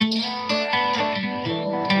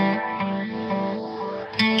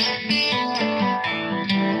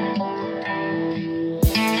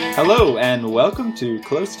Hello, and welcome to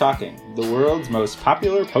Close Talking, the world's most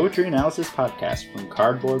popular poetry analysis podcast from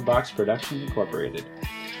Cardboard Box Productions Incorporated.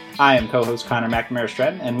 I am co-host Connor McNamara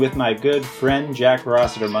Stratton, and with my good friend Jack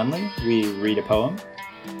Rossiter Munley, we read a poem,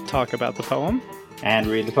 talk about the poem, and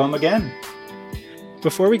read the poem again.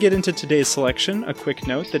 Before we get into today's selection, a quick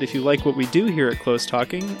note that if you like what we do here at Close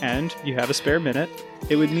Talking, and you have a spare minute,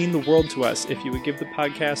 it would mean the world to us if you would give the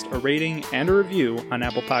podcast a rating and a review on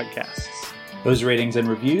Apple Podcasts. Those ratings and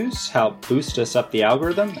reviews help boost us up the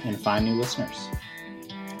algorithm and find new listeners.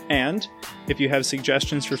 And if you have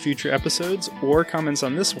suggestions for future episodes or comments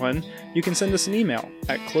on this one, you can send us an email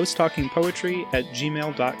at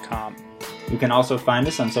closetalkingpoetry@gmail.com. You can also find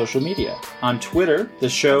us on social media. On Twitter, the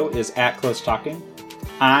show is at Close Talking.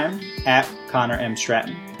 I'm at Connor M.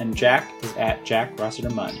 Stratton, and Jack is at Jack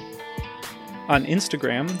Rossiter Munn. On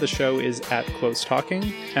Instagram, the show is at Close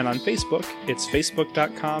Talking, and on Facebook, it's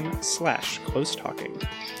facebook.com/closetalking.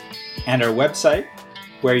 And our website,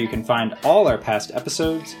 where you can find all our past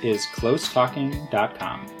episodes, is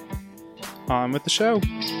closetalking.com. On with the show.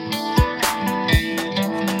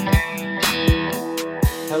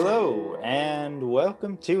 Hello, and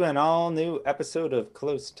welcome to an all-new episode of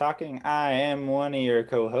Close Talking. I am one of your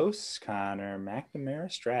co-hosts, Connor McNamara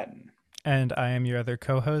Stratton. And I am your other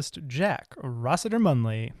co-host, Jack Rossiter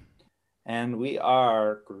Munley. And we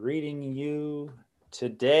are greeting you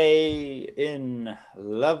today in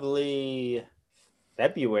lovely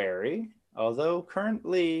February, although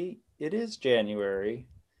currently it is January.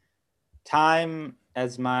 Time,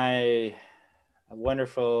 as my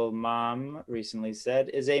wonderful mom recently said,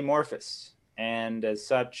 is amorphous. And as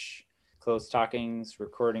such, Close Talking's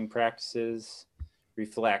recording practices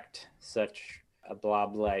reflect such a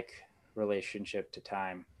blob-like relationship to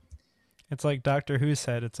time. It's like Doctor Who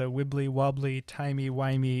said, it's a wibbly wobbly timey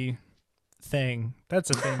wimey thing. That's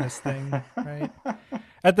a famous thing, right?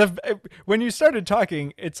 When you started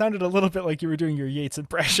talking, it sounded a little bit like you were doing your Yeats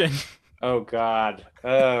impression. Oh God.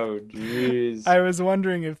 Oh jeez. I was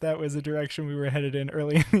wondering if that was a direction we were headed in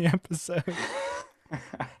early in the episode.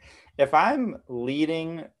 If I'm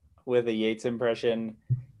leading with a Yeats impression,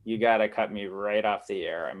 you gotta cut me right off the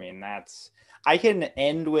air. I mean, I can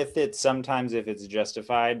end with it sometimes if it's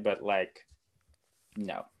justified, but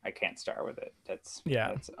no, I can't start with it. That's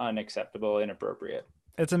unacceptable, inappropriate.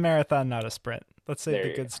 It's a marathon, not a sprint. Let's save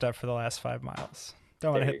the good go. Stuff for the last 5 miles.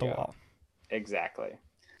 Don't want to hit the wall. Exactly.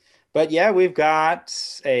 But yeah, we've got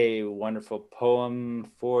a wonderful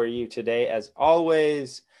poem for you today. As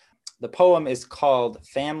always, the poem is called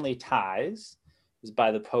Family Ties. It's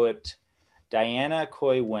by the poet Diana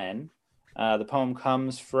Coy Wen. The poem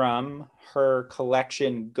comes from her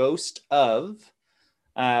collection Ghost of,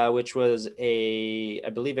 which was I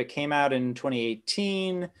believe it came out in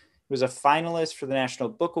 2018. It was a finalist for the National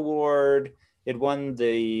Book Award. It won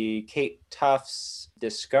the Kate Tufts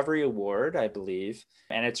Discovery Award, I believe.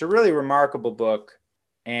 And it's a really remarkable book.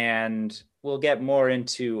 And we'll get more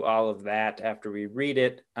into all of that after we read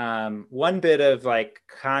it. One bit of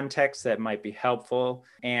context that might be helpful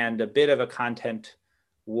and a bit of a content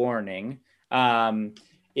warning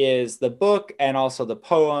is the book and also the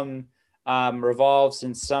poem revolves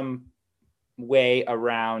in some way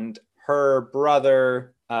around her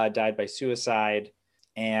brother died by suicide,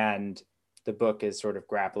 and the book is sort of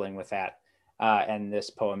grappling with that, and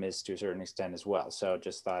this poem is to a certain extent as well. So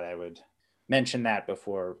just thought I would mention that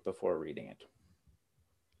before reading it.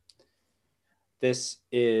 This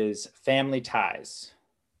is Family Ties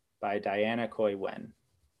by Diana Coy Wen.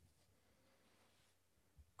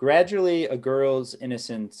 Gradually, a girl's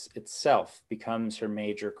innocence itself becomes her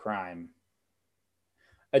major crime.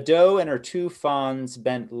 A doe and her 2 fawns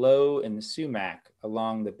bent low in the sumac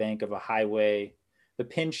along the bank of a highway, the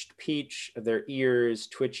pinched peach of their ears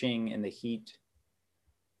twitching in the heat.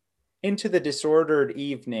 Into the disordered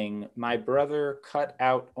evening, my brother cut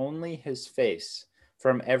out only his face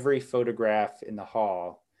from every photograph in the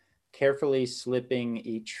hall, carefully slipping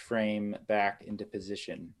each frame back into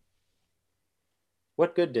position.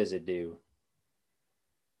 What good does it do?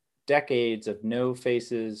 Decades of no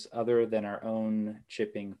faces other than our own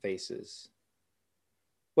chipping faces.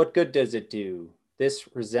 What good does it do,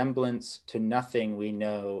 this resemblance to nothing we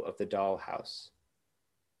know of the dollhouse?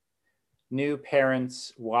 New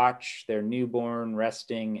parents watch their newborn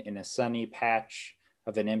resting in a sunny patch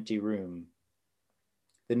of an empty room,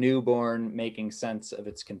 the newborn making sense of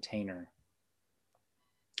its container.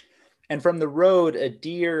 And from the road, a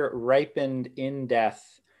deer ripened in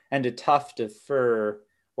death and a tuft of fir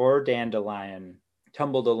or dandelion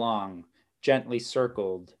tumbled along, gently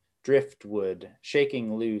circled, driftwood,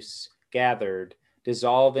 shaking loose, gathered,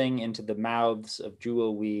 dissolving into the mouths of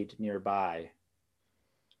jewelweed nearby.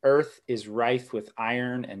 Earth is rife with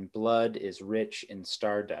iron and blood is rich in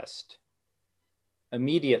stardust.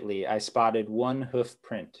 Immediately I spotted one hoof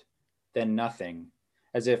print, then nothing,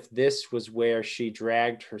 as if this was where she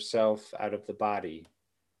dragged herself out of the body.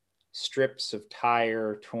 Strips of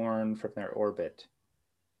tire torn from their orbit.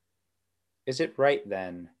 Is it right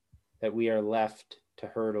then that we are left to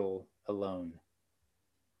hurtle alone?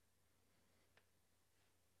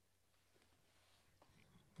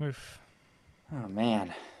 Oof. Oh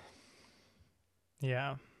man.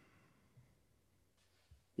 Yeah,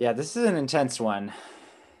 Yeah, this is an intense one.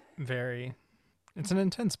 very. It's an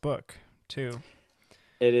intense book, too.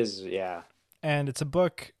 It is, yeah. And it's a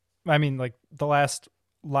book, I mean, like the last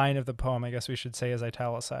line of the poem, I guess we should say, is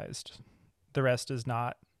italicized. The rest is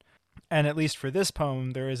not. And at least for this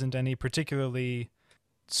poem, there isn't any particularly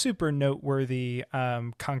super noteworthy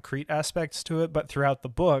concrete aspects to it. But throughout the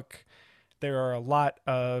book, there are a lot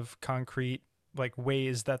of concrete like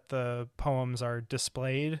ways that the poems are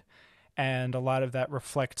displayed. And a lot of that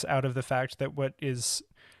reflects out of the fact that what is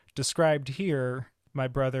described here, my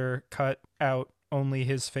brother cut out only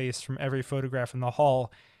his face from every photograph in the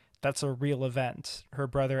hall. That's a real event. Her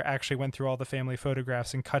brother actually went through all the family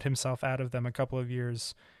photographs and cut himself out of them a couple of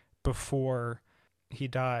years before he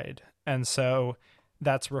died. And so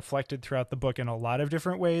that's reflected throughout the book in a lot of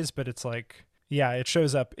different ways, but it's like, yeah, it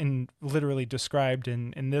shows up in literally described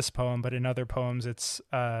in this poem, but in other poems it's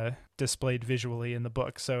displayed visually in the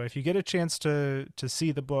book. So if you get a chance to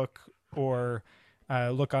see the book or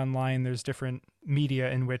look online, there's different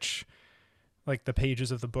media in which like the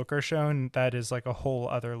pages of the book are shown. That is like a whole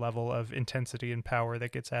other level of intensity and power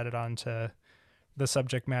that gets added on to the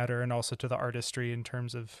subject matter and also to the artistry in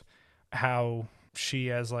terms of how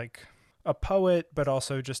she as like a poet, but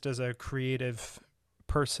also just as a creative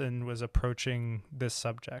person was approaching this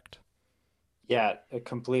subject. Yeah,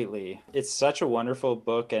 completely. It's such a wonderful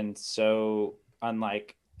book and so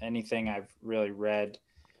unlike anything I've really read.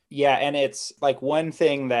 Yeah, and it's like one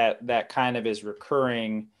thing that kind of is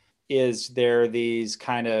recurring is there these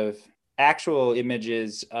kind of actual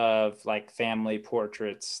images of like family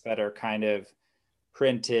portraits that are kind of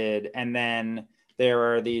printed, and then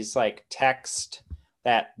there are these like text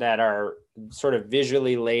that are sort of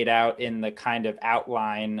visually laid out in the kind of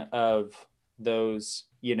outline of those,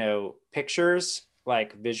 you know, pictures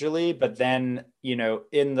like visually, but then, you know,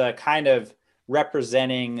 in the kind of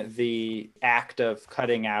representing the act of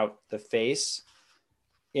cutting out the face.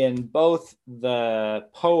 In both the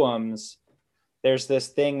poems, there's this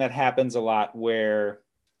thing that happens a lot where,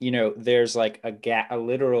 you know, there's like a gap, a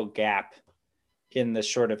literal gap in the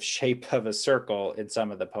sort of shape of a circle in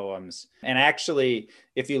some of the poems. And actually,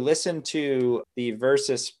 if you listen to the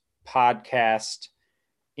Versus podcast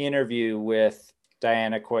interview with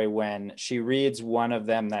Diana Coy Wen, she reads one of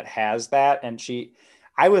them that has that. And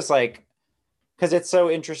I was like, because it's so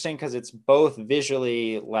interesting because it's both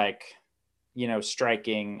visually like, you know,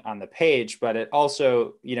 striking on the page, but it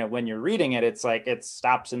also, you know, when you're reading it, it's like it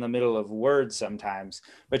stops in the middle of words sometimes.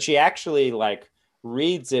 But she actually like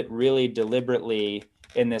reads it really deliberately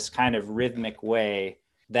in this kind of rhythmic way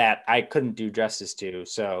that I couldn't do justice to.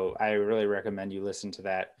 So I really recommend you listen to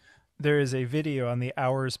that. There is a video on the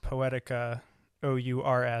Ars Poetica,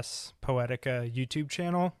 OURS Poetica YouTube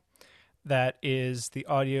channel that is the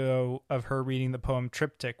audio of her reading the poem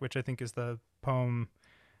Triptych, which I think is the poem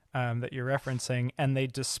that you're referencing, and they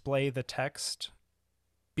display the text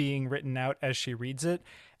being written out as she reads it,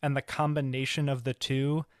 and the combination of the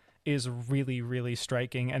two is really, really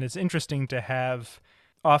striking. And it's interesting to have.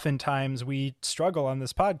 Oftentimes we struggle on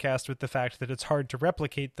this podcast with the fact that it's hard to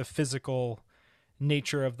replicate the physical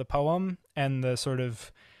nature of the poem and the sort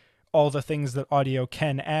of all the things that audio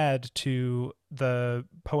can add to the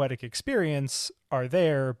poetic experience are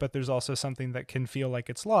there, but there's also something that can feel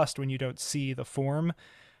like it's lost when you don't see the form.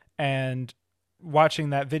 And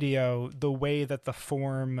watching that video, the way that the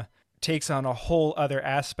form takes on a whole other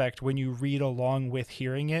aspect when you read along with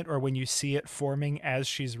hearing it, or when you see it forming as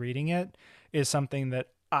she's reading it, is something that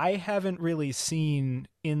I haven't really seen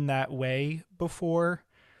in that way before.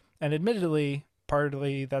 And admittedly,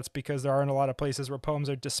 partly that's because there aren't a lot of places where poems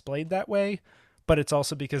are displayed that way, but it's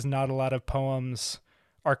also because not a lot of poems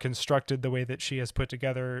are constructed the way that she has put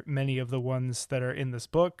together many of the ones that are in this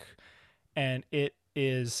book. And it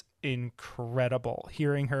is incredible.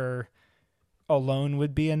 Hearing her alone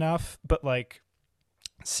would be enough, but like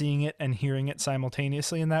seeing it and hearing it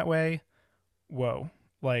simultaneously in that way, whoa,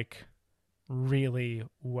 like really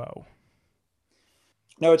whoa.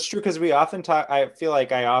 No, it's true because we often talk. I feel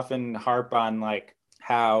like I often harp on like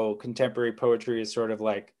how contemporary poetry is sort of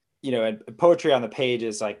like and poetry on the page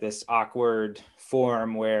is like this awkward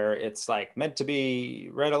form where it's like meant to be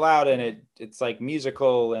read aloud, and it's like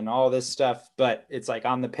musical and all this stuff, but it's like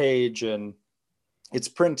on the page and it's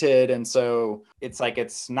printed, and so it's like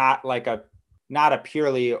it's not a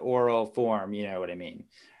purely oral form, you know what I mean?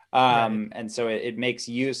 Right. And so it makes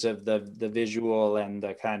use of the visual and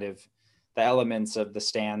the kind of the elements of the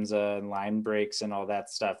stanza and line breaks and all that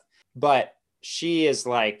stuff. But she is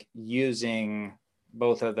like using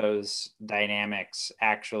both of those dynamics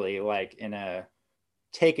actually, like in a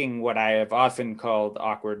taking what I have often called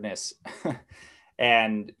awkwardness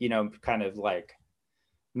and, kind of like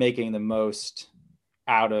making the most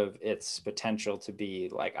out of its potential to be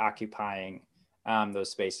like occupying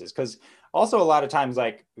those spaces. Because also a lot of times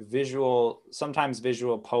like sometimes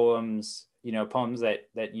visual poems, poems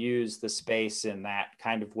that use the space in that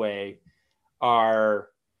kind of way are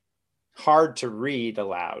hard to read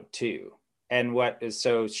aloud too. And what is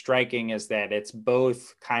so striking is that it's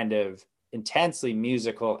both kind of intensely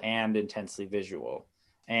musical and intensely visual.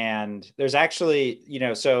 And there's actually,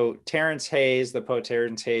 so Terrence Hayes, the poet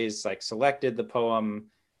Terrence Hayes, like selected the poem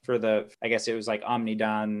for I guess it was like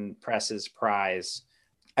Omnidon Press's prize.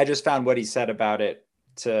 I just found what he said about it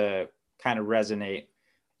to kind of resonate.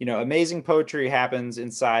 Amazing poetry happens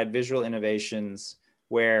inside visual innovations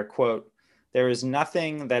where, quote, there is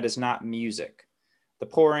nothing that is not music. The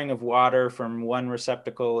pouring of water from one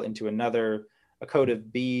receptacle into another, a coat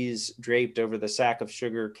of bees draped over the sack of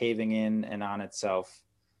sugar caving in and on itself.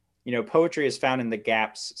 Poetry is found in the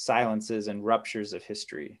gaps, silences, and ruptures of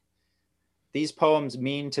history. These poems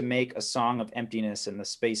mean to make a song of emptiness in the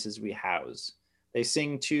spaces we house. They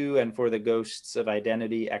sing to and for the ghosts of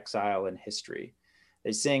identity, exile, and history.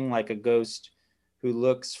 They sing like a ghost who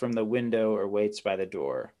looks from the window or waits by the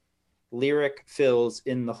door. Lyric fills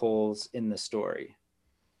in the holes in the story.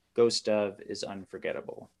 Ghost of is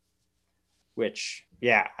unforgettable. Which,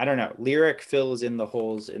 yeah, I don't know. Lyric fills in the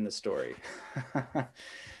holes in the story.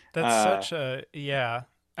 That's uh, such a, yeah.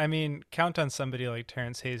 I mean, count on somebody like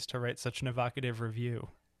Terrence Hayes to write such an evocative review.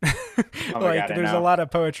 oh my Like, God, I there's a know. lot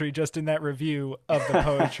of poetry just in that review of the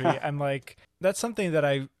poetry. I'm like, that's something that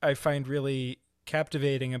I find really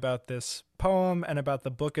captivating about this poem and about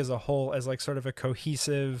the book as a whole, as like sort of a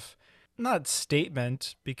cohesive, not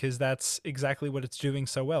statement, because that's exactly what it's doing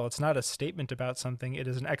so well. It's not a statement about something, it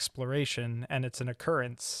is an exploration and it's an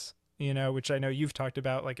occurrence, which I know you've talked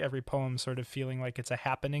about, like every poem sort of feeling like it's a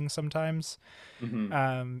happening sometimes. Mm-hmm.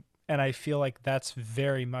 And I feel like that's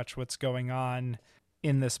very much what's going on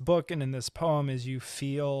in this book and in this poem, is you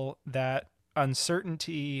feel that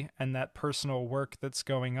uncertainty and that personal work that's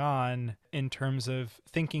going on in terms of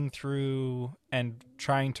thinking through and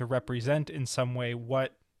trying to represent in some way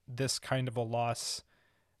what this kind of a loss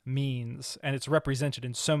means. And it's represented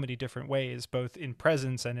in so many different ways, both in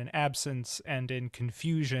presence and in absence and in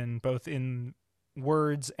confusion, both in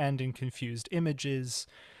words and in confused images.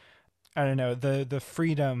 I don't know, the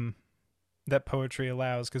freedom that poetry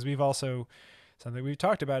allows, because we've also, something we've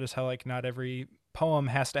talked about is how like not every poem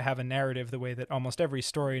has to have a narrative the way that almost every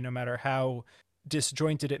story, no matter how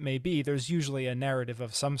disjointed it may be, there's usually a narrative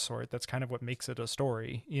of some sort. That's kind of what makes it a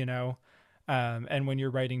story. And when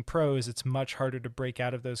you're writing prose, it's much harder to break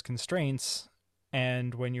out of those constraints.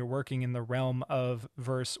 And when you're working in the realm of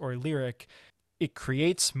verse or lyric, it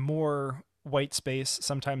creates more white space,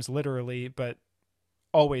 sometimes literally, but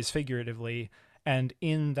always figuratively. And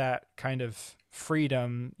in that kind of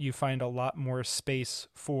freedom, you find a lot more space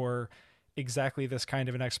for exactly this kind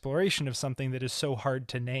of an exploration of something that is so hard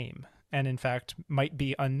to name and in fact might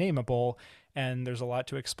be unnameable. And there's a lot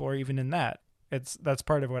to explore even in that. That's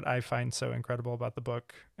part of what I find so incredible about the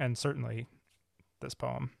book, and certainly this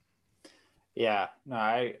poem. Yeah, no,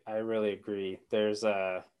 I really agree. There's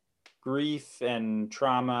a grief and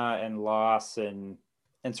trauma and loss and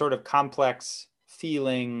sort of complex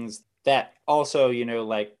feelings that also,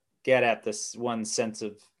 like get at this one sense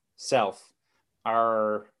of self,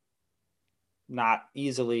 are not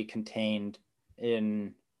easily contained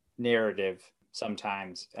in narrative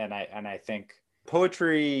sometimes. And I think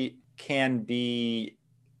poetry can be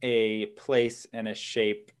a place and a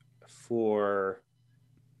shape for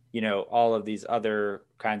all of these other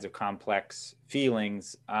kinds of complex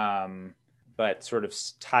feelings, but sort of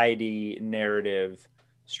tidy narrative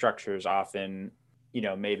structures often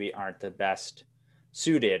maybe aren't the best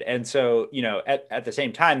suited. And so at the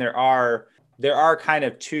same time, there are kind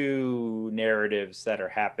of two narratives that are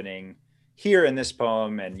happening here in this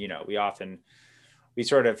poem. And we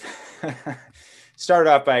sort of start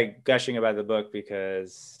off by gushing about the book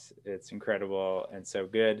because it's incredible and so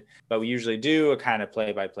good. But we usually do a kind of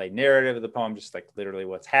play-by-play narrative of the poem, just like literally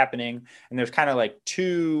what's happening. And there's kind of like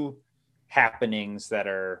two happenings that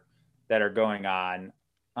are going on.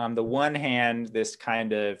 On the one hand, this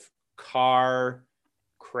kind of car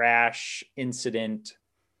crash incident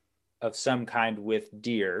of some kind with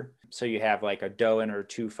deer. So you have like a doe and her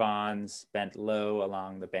two fawns bent low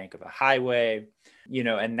along the bank of a highway,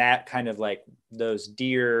 and that kind of like those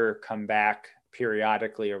deer come back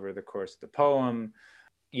periodically over the course of the poem,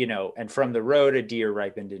 and from the road, a deer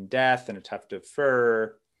ripened in death and a tuft of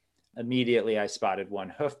fur. Immediately I spotted one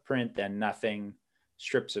hoof print, then nothing,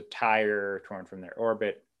 strips of tire torn from their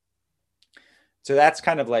orbit. So that's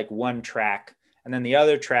kind of like one track. And then the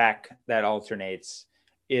other track that alternates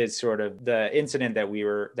is sort of the incident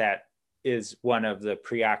that is one of the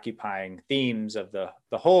preoccupying themes of the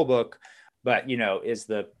whole book, but, is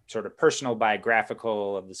the sort of personal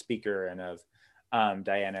biographical of the speaker and of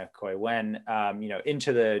Diana Coy Wen.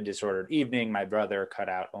 Into the disordered evening, my brother cut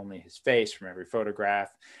out only his face from every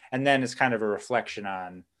photograph. And then it's kind of a reflection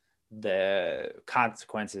on the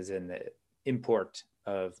consequences and the import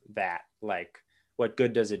of that. Like, what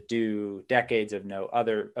good does it do? Decades of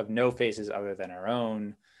no faces other than our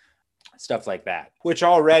own, stuff like that. Which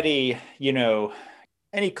already,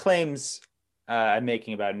 any claims I'm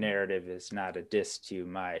making about narrative is not a diss to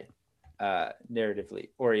my narratively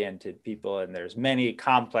oriented people, and there's many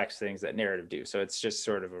complex things that narrative do. So it's just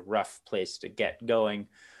sort of a rough place to get going.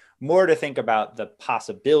 More to think about the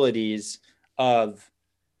possibilities of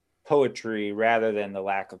poetry rather than the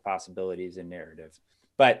lack of possibilities in narrative.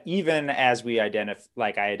 But even as I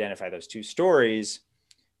identify those two stories,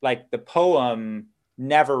 like the poem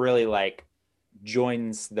never really like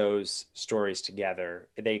joins those stories together.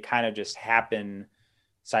 They kind of just happen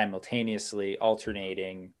simultaneously,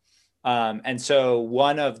 alternating. And so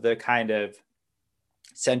one of the kind of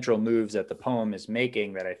central moves that the poem is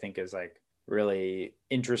making that I think is like really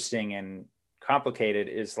interesting and complicated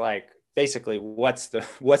is like basically what's the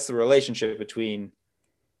relationship between,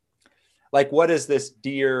 like, what does this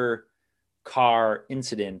deer car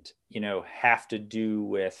incident, have to do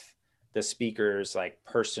with the speaker's like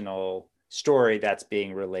personal story that's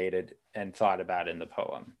being related and thought about in the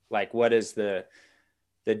poem? Like, what does the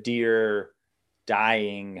deer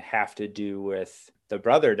dying have to do with the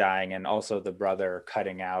brother dying and also the brother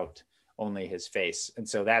cutting out only his face? And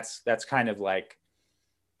so that's kind of like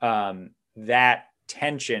that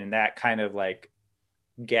tension, that kind of like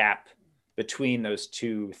gap between those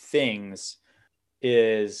two things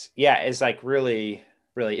is like really,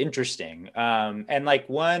 really interesting. And like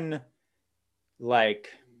one, like,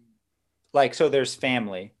 so there's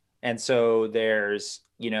family. And so there's,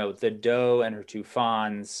 the doe and her two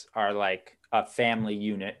fawns are like a family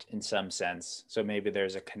unit in some sense. So maybe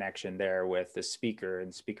there's a connection there with the speaker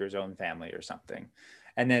and speaker's own family or something.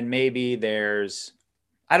 And then maybe there's,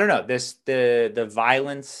 I don't know, the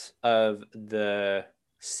violence of the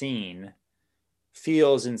scene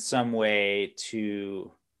feels in some way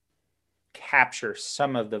to capture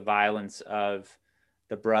some of the violence of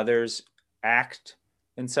the brother's act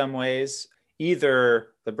in some ways, either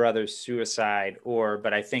the brother's suicide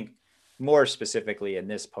but I think more specifically in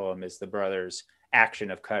this poem is the brother's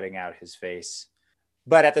action of cutting out his face.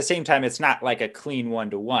 But at the same time, it's not like a clean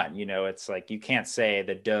one-to-one, it's like you can't say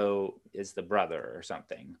the doe is the brother or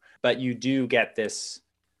something, but you do get this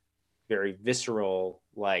very visceral,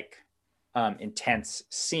 like intense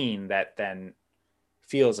scene that then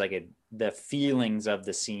feels like the feelings of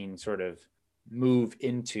the scene sort of move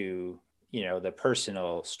into, the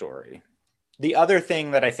personal story. The other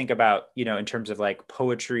thing that I think about, in terms of like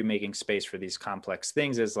poetry making space for these complex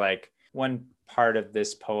things is like one part of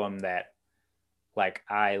this poem that like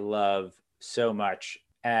I love so much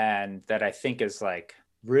and that I think is like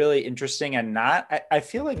really interesting and I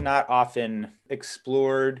feel like not often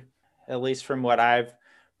explored, at least from what I've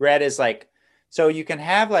read, is like, so you can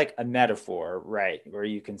have like a metaphor, right, where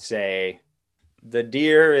you can say the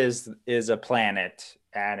deer is a planet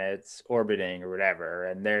and it's orbiting or whatever,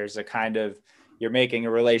 and there's a kind of, you're making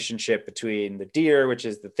a relationship between the deer, which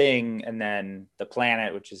is the thing, and then the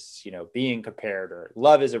planet, which is, being compared, or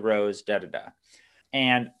love is a rose, da da da.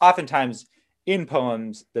 And oftentimes in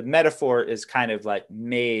poems, the metaphor is kind of like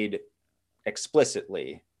made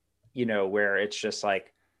explicitly, where it's just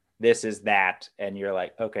like, this is that. And you're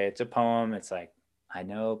like, okay, it's a poem. It's like, I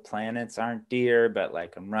know planets aren't deer, but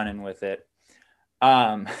like I'm running with it.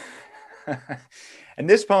 And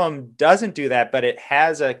this poem doesn't do that, but it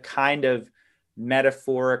has a kind of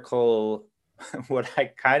metaphorical,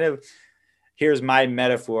 here's my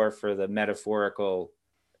metaphor for the metaphorical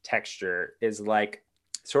texture is like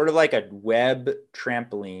sort of like a web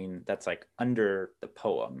trampoline that's like under the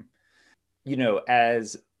poem. You know,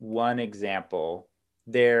 as one example,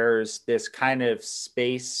 there's this kind of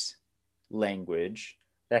space language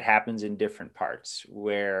that happens in different parts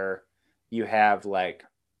where you have like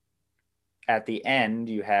at the end,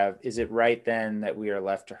 you have, is it right then that we are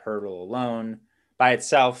left to hurtle alone? By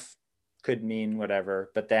itself could mean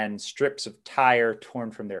whatever, but then strips of tire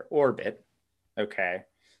torn from their orbit. Okay.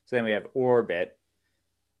 So then we have orbit,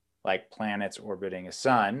 like planets orbiting a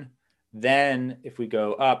sun. Then if we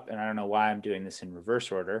go up, and I don't know why I'm doing this in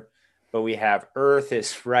reverse order, but we have Earth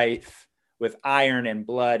is rife with iron and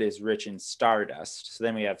blood is rich in stardust. So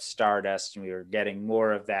then we have stardust, and we are getting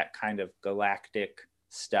more of that kind of galactic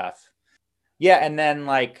stuff. Yeah, and then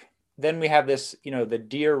then we have this, you know, the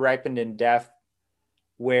deer ripened in death,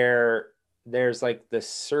 where there's like the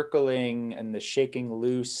circling and the shaking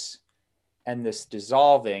loose and this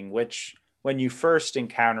dissolving, which when you first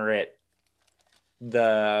encounter it,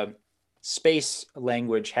 the space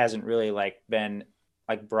language hasn't really like been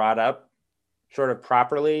like brought up sort of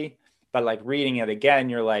properly, but like reading it again,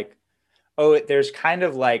 you're like, oh, there's kind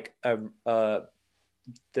of like the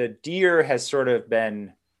deer has sort of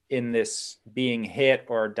been in this being hit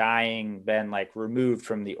or dying, been like removed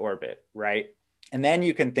from the orbit, right? And then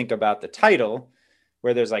you can think about the title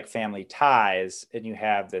where there's like family ties, and you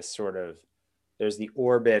have this sort of, there's the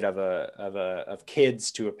orbit of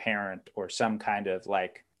kids to a parent, or some kind of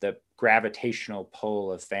like the gravitational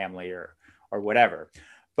pull of family or whatever.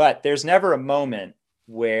 But there's never a moment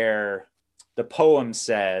where the poem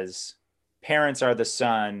says parents are the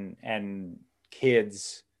sun and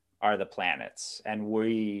kids are the planets and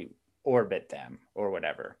we orbit them or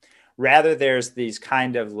whatever. Rather, there's these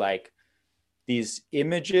kind of like these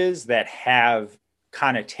images that have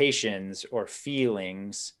connotations or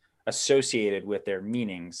feelings associated with their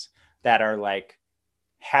meanings that are like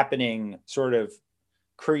happening, sort of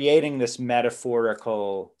creating this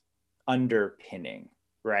metaphorical underpinning,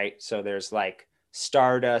 right? So there's like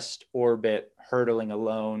stardust, orbit, hurtling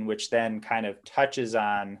alone, which then kind of touches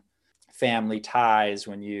on family ties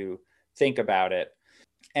when you think about it.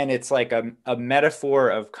 And it's like a metaphor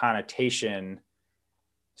of connotation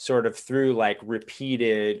sort of through like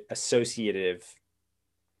repeated associative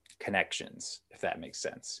connections, if that makes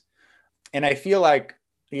sense. And I feel like,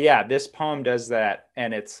 yeah, this poem does that.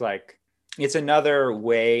 And it's like, it's another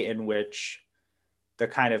way in which the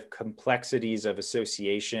kind of complexities of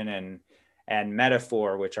association and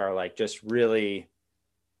metaphor, which are like just really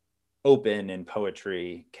open in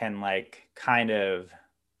poetry, can like kind of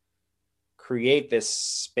create this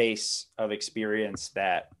space of experience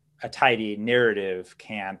that a tidy narrative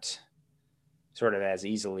can't sort of as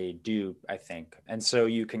easily do, I think. And so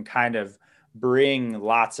you can kind of bring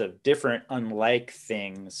lots of different unlike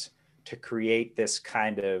things to create this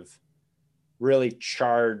kind of really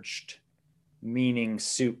charged meaning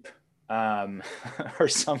soup, or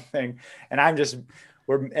something. And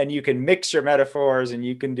and you can mix your metaphors and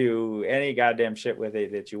you can do any goddamn shit with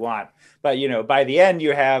it that you want. But, you know, by the end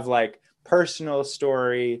you have like personal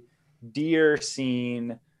story, deer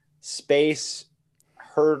scene, space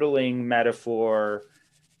hurtling metaphor,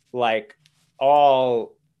 like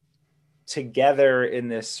all together in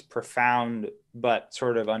this profound but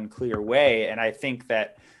sort of unclear way. And I think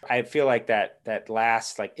that I feel like that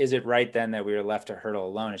last, like, is it right then that we were left to hurtle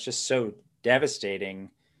alone? It's just so devastating.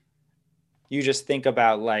 You just think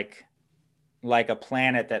about like a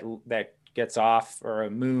planet that gets off, or a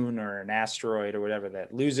moon or an asteroid or whatever,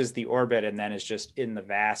 that loses the orbit and then is just in the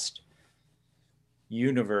vast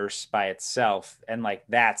universe by itself. And like,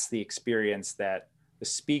 that's the experience that the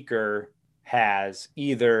speaker has,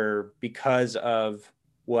 either because of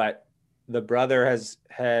what the brother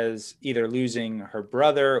has either losing her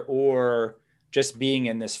brother, or just being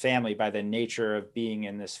in this family. By the nature of being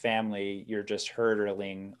in this family, you're just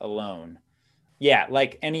hurtling alone. Yeah,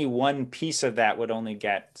 like any one piece of that would only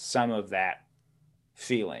get some of that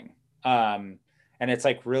feeling. And it's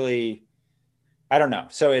like really, I don't know.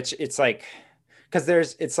 So it's like, because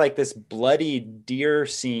it's like this bloody deer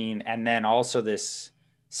scene, and then also this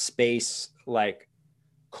space, like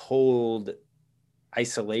cold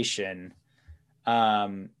isolation,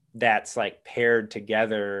 that's like paired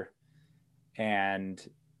together. And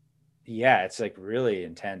yeah, it's like really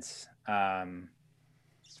intense.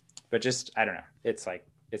 But just, I don't know. It's like,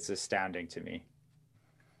 it's astounding to me.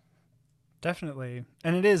 Definitely.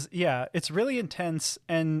 And it is, yeah, it's really intense.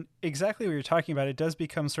 And exactly what you're talking about, it does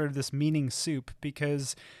become sort of this meaning soup,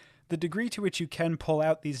 because the degree to which you can pull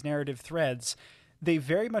out these narrative threads, they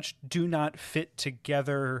very much do not fit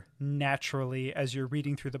together naturally as you're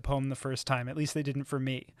reading through the poem the first time. At least they didn't for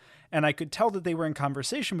me. And I could tell that they were in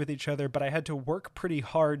conversation with each other, but I had to work pretty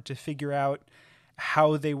hard to figure out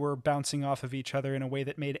how they were bouncing off of each other in a way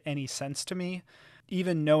that made any sense to me.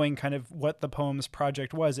 Even knowing kind of what the poem's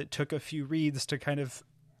project was, it took a few reads to kind of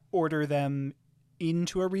order them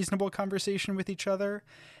into a reasonable conversation with each other.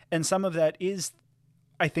 And some of that is,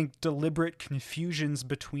 I think, deliberate confusions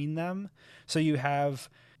between them. So you have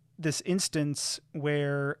this instance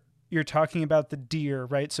where you're talking about the deer,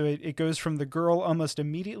 right? So it goes from the girl almost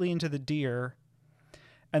immediately into the deer,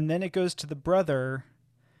 and then it goes to the brother.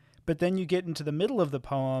 But then you get into the middle of the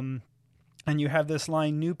poem and you have this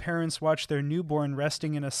line, new parents watch their newborn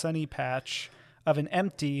resting in a sunny patch of an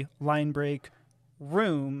empty, line break,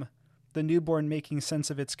 room, the newborn making sense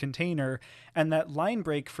of its container. And that line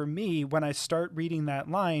break for me, when I start reading that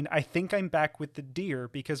line, I think I'm back with the deer,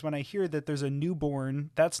 because when I hear that there's a newborn,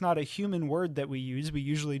 that's not a human word that we use. We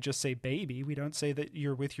usually just say baby. We don't say that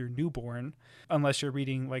you're with your newborn unless you're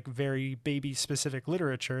reading like very baby specific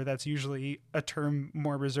literature. That's usually a term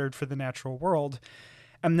more reserved for the natural world.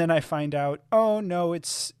 And then I find out, oh no,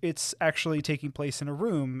 it's actually taking place in a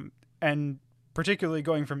room. And particularly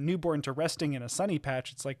going from newborn to resting in a sunny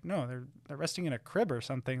patch, it's like, no, they're resting in a crib or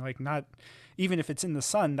something. Like, not even if it's in the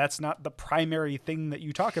sun, that's not the primary thing that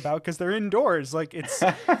you talk about, because they're indoors. Like, it's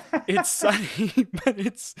sunny, but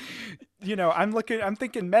it's, I'm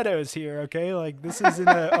thinking meadows here. Okay. Like, this is in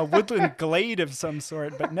a woodland glade of some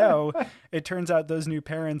sort, but no, it turns out those new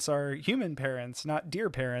parents are human parents, not deer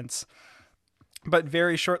parents. But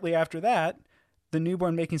very shortly after that, the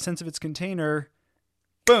newborn making sense of its container,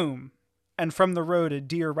 boom. And from the road, a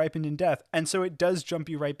deer ripened in death. And so it does jump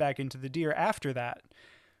you right back into the deer after that,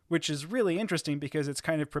 which is really interesting because it's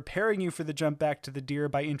kind of preparing you for the jump back to the deer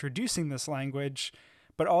by introducing this language,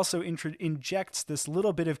 but also injects this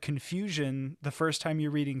little bit of confusion the first time you're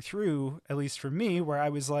reading through, at least for me, where I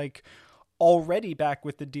was like already back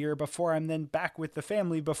with the deer before I'm then back with the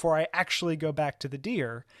family before I actually go back to the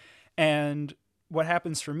deer. And what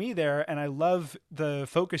happens for me there, and I love the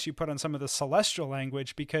focus you put on some of the celestial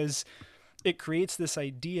language, because it creates this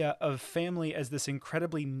idea of family as this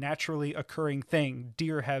incredibly naturally occurring thing.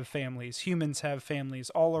 Deer have families, humans have families.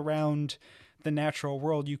 All around the natural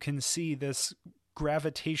world, you can see this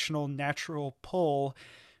gravitational natural pull,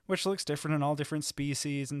 which looks different in all different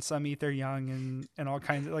species, and some eat their young and all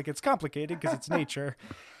kinds of, like, it's complicated because it's nature.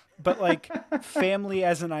 But like, family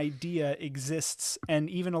as an idea exists, and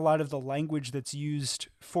even a lot of the language that's used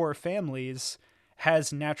for families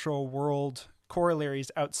has natural world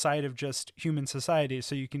corollaries outside of just human society.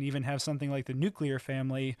 So you can even have something like the nuclear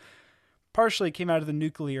family, partially came out of the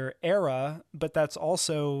nuclear era, but that's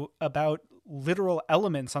also about literal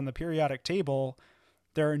elements on the periodic table.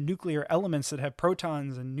 There are nuclear elements that have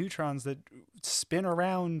protons and neutrons that spin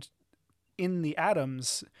around in the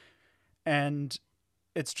atoms, and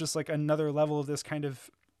it's just like another level of this kind of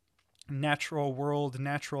natural world,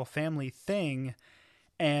 natural family thing.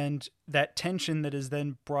 And that tension that is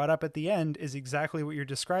then brought up at the end is exactly what you're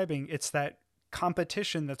describing. It's that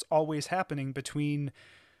competition that's always happening between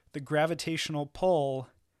the gravitational pull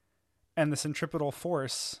and the centripetal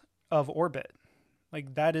force of orbit.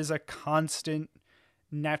 Like, that is a constant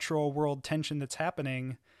natural world tension that's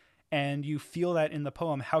happening. And you feel that in the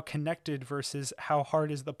poem, how connected versus how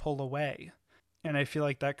hard is the pull away. And I feel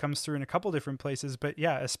like that comes through in a couple different places, but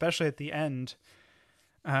yeah, especially at the end,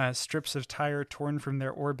 strips of tire torn from their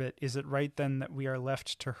orbit. Is it right then that we are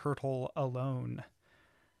left to hurtle alone?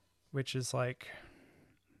 Which is like,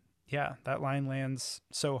 yeah, that line lands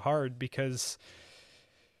so hard because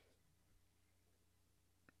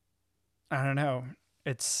I don't know.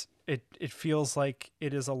 It feels like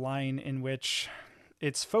it is a line in which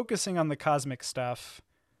it's focusing on the cosmic stuff,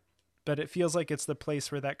 but it feels like it's the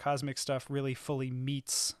place where that cosmic stuff really fully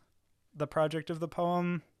meets the project of the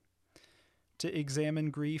poem to examine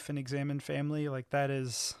grief and examine family. Like, that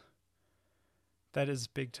is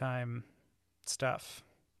big time stuff.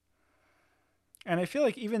 And I feel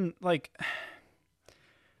like even like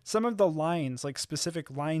some of the lines, like specific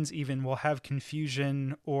lines even, will have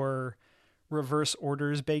confusion or reverse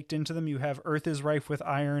orders baked into them. You have earth is rife with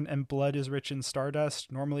iron and blood is rich in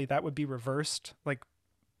stardust. Normally that would be reversed. Like,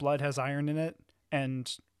 blood has iron in it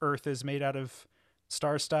and earth is made out of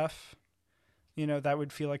star stuff. That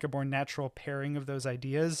would feel like a more natural pairing of those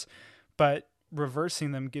ideas, but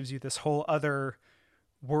reversing them gives you this whole other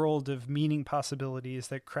world of meaning possibilities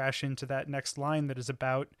that crash into that next line that is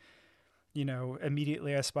about,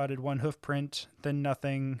 immediately I spotted one hoof print, then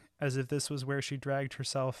nothing, as if this was where she dragged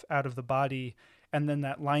herself out of the body. And then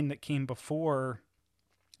that line that came before,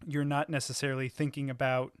 you're not necessarily thinking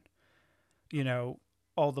about, you know,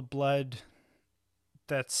 all the blood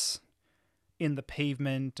that's in the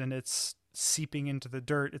pavement and it's seeping into the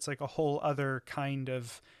dirt. It's like a whole other kind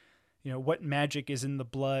of, what magic is in the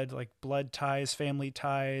blood, like blood ties, family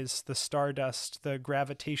ties, the stardust, the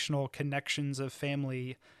gravitational connections of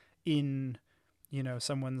family in,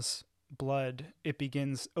 someone's blood. It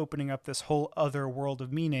begins opening up this whole other world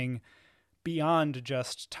of meaning beyond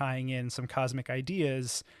just tying in some cosmic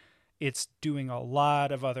ideas. It's doing a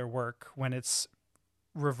lot of other work when it's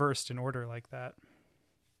reversed in order like that.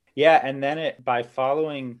 Yeah, and then by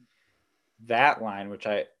following that line, which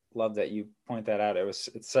I love that you point that out. It's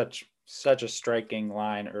such a striking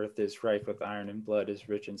line. Earth is rife with iron and blood is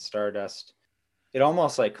rich in stardust. It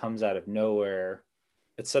almost like comes out of nowhere.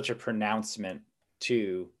 It's such a pronouncement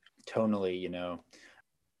too, tonally.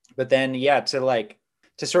 But then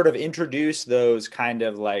to sort of introduce those kind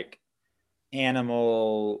of like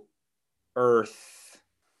animal, earth,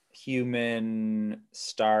 human,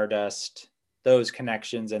 stardust, those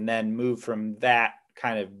connections, and then move from that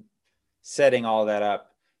kind of setting all that up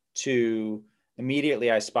to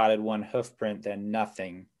immediately I spotted one hoof print, then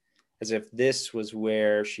nothing, as if this was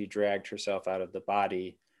where she dragged herself out of the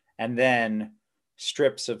body, and then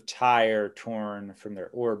strips of tire torn from their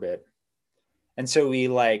orbit. And so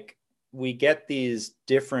we get these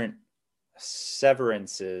different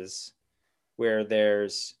severances where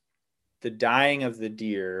there's the dying of the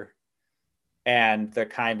deer and the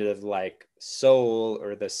kind of like soul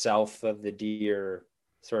or the self of the deer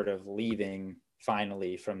sort of leaving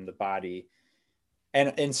finally from the body,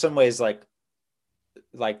 and in some ways like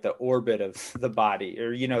the orbit of the body,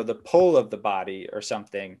 or the pull of the body or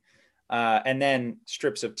something, and then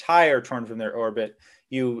strips of tire torn from their orbit.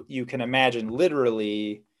 You can imagine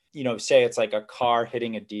literally, say it's like a car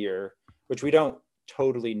hitting a deer, which we don't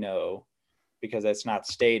totally know because that's not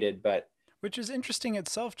stated, but which is interesting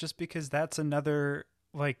itself, just because that's another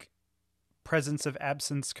like presence of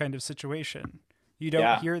absence kind of situation. You don't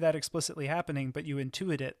yeah. hear that explicitly happening, but you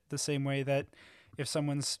intuit it the same way that if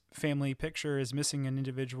someone's family picture is missing an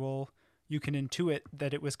individual, you can intuit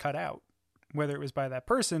that it was cut out, whether it was by that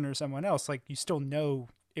person or someone else. Like, you still know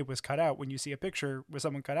it was cut out when you see a picture with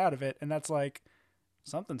someone cut out of it, and that's like,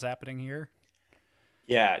 something's happening here.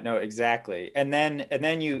 Yeah, no, exactly. And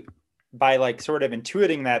then you, by like sort of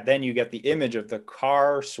intuiting that, then you get the image of the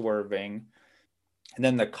car swerving and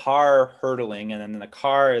then the car hurtling, and then the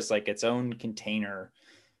car is like its own container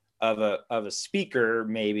of a speaker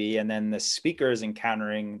maybe, and then the speaker is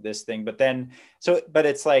encountering this thing. But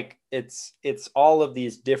it's like it's all of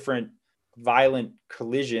these different violent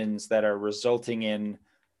collisions that are resulting in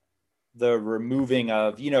the removing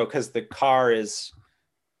of, because the car is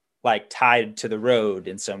like tied to the road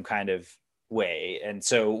in some kind of way. And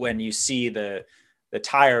so when you see the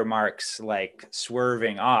tire marks like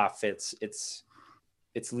swerving off, it's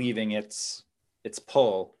leaving its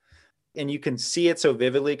pull. And you can see it so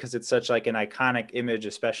vividly because it's such like an iconic image,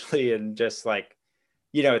 especially in just like,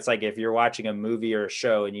 it's like if you're watching a movie or a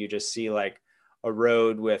show and you just see like a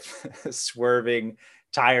road with swerving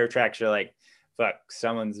tire tracks, you're like, fuck,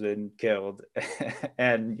 someone's been killed.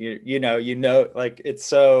 And like it's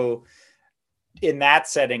so, in that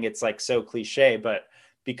setting, it's like so cliche, but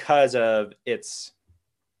because of its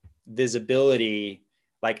visibility,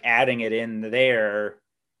 like adding it in there,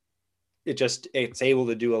 it's able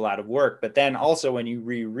to do a lot of work. But then also when you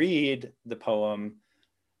reread the poem,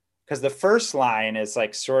 because the first line is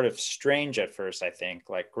like sort of strange at first, I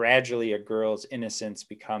think, like gradually a girl's innocence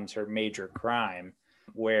becomes her major crime,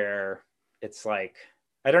 where it's like,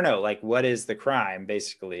 I don't know, like what is the crime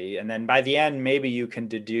basically? And then by the end, maybe you can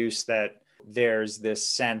deduce that there's this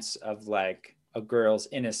sense of like a girl's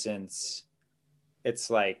innocence.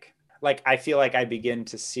 It's like I feel like I begin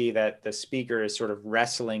to see that the speaker is sort of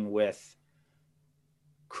wrestling with,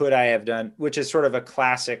 could I have done, which is sort of a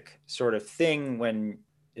classic sort of thing when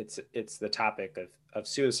it's the topic of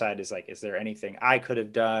suicide, is like, is there anything I could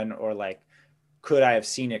have done, or like, could I have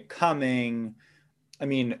seen it coming? I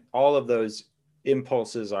mean, all of those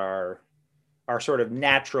impulses are sort of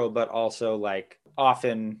natural, but also like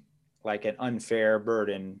often like an unfair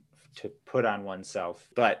burden to put on oneself.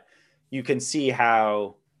 But you can see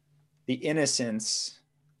how the innocence,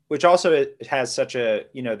 which also it has such a,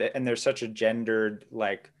 and there's such a gendered,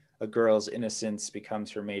 like a girl's innocence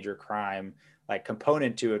becomes her major crime, like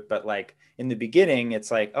component to it. But like in the beginning, it's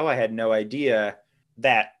like, oh, I had no idea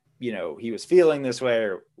that, he was feeling this way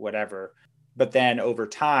or whatever. But then over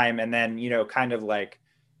time, and then, kind of like,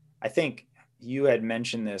 I think you had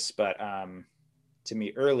mentioned this, but to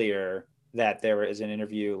me earlier, that there was an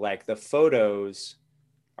interview, like the photos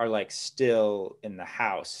are like still in the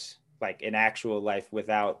house, like in actual life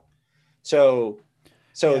without. So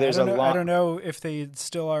Yeah, I there's don't a know. I long, don't know if they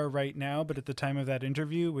still are right now, but at the time of that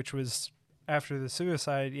interview, which was after the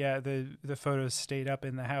suicide, yeah, the photos stayed up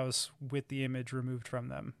in the house with the image removed from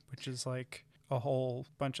them, which is like a whole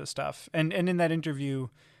bunch of stuff. And in that interview,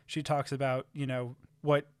 she talks about,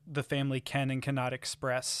 what the family can and cannot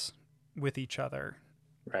express with each other.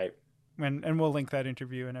 right. And we'll link that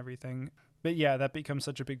interview and everything. But yeah, that becomes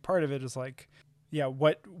such a big part of it, is like, yeah,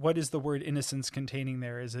 what is the word innocence containing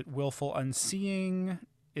there? Is it willful unseeing?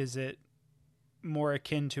 Is it more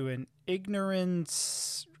akin to an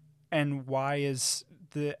ignorance? And why is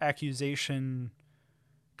the accusation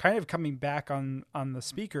kind of coming back on the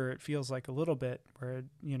speaker? It feels like a little bit where,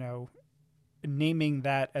 naming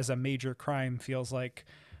that as a major crime feels like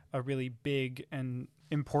a really big and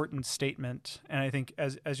important statement. And I think,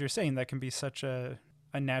 as you're saying, that can be such a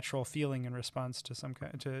natural feeling in response to some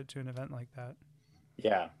kind to an event like that.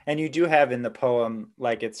 Yeah. And you do have in the poem,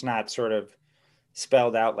 like it's not sort of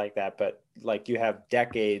spelled out like that, but like you have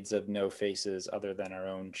decades of no faces other than our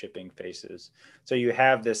own chipping faces. So you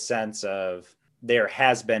have this sense of there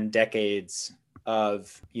has been decades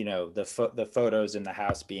of, the photos in the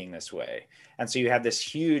house being this way. And so you have this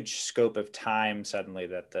huge scope of time suddenly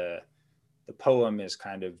that the poem is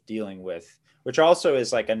kind of dealing with, which also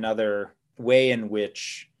is like another way in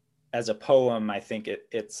which, as a poem, I think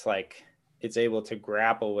it's like it's able to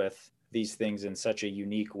grapple with these things in such a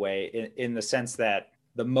unique way, in the sense that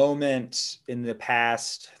the moment in the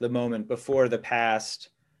past, the moment before the past,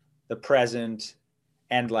 the present,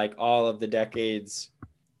 and like all of the decades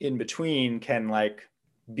in between can like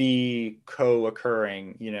be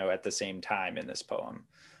co-occurring, at the same time in this poem.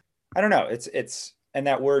 I don't know. It's and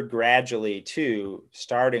that word gradually too,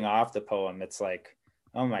 starting off the poem, it's like,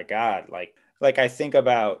 oh my God, like I think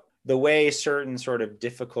about the way certain sort of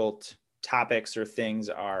difficult topics or things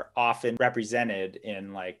are often represented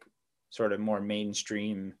in like sort of more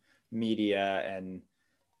mainstream media and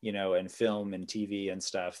and film and TV and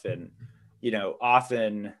stuff. And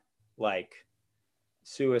often like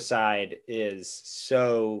suicide is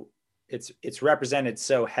so it's represented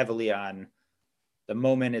so heavily on the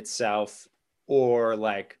moment itself, or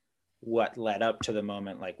like what led up to the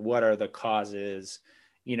moment, like what are the causes,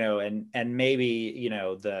 and maybe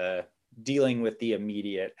the dealing with the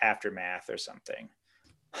immediate aftermath or something.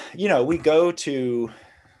 We go to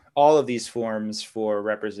all of these forms for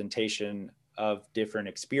representation of different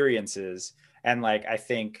experiences, and like I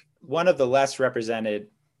think one of the less represented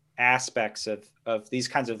aspects of these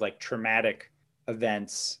kinds of like traumatic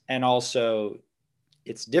events, and also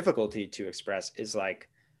its difficulty to express, is like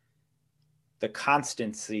the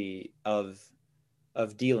constancy of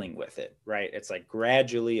dealing with it, right? It's like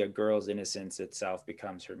gradually a girl's innocence itself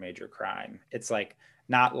becomes her major crime. It's like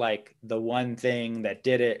not like the one thing that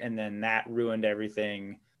did it and then that ruined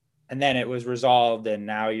everything and then it was resolved and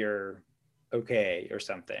now you're okay or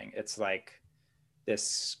something. It's like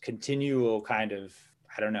this continual kind of,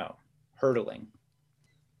 I don't know, hurdling.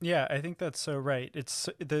 Yeah, I think that's so right.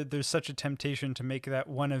 There's such a temptation to make that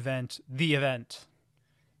one event the event,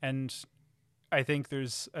 and I think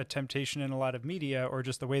there's a temptation in a lot of media, or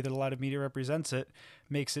just the way that a lot of media represents it,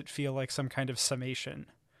 makes it feel like some kind of summation,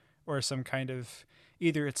 or some kind of,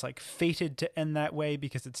 either it's like fated to end that way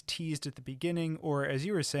because it's teased at the beginning, or as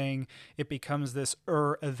you were saying, it becomes this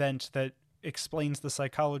event that explains the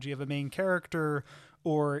psychology of a main character,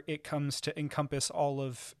 or it comes to encompass all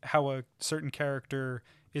of how a certain character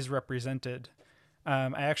is represented. I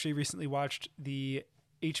actually recently watched the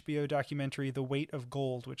HBO documentary The Weight of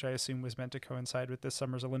Gold, which I assume was meant to coincide with this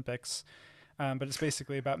summer's Olympics. But it's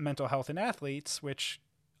basically about mental health in athletes, which,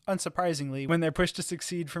 unsurprisingly, when they're pushed to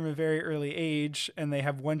succeed from a very early age and they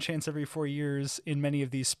have one chance every 4 years in many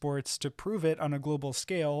of these sports to prove it on a global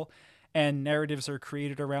scale, and narratives are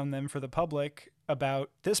created around them for the public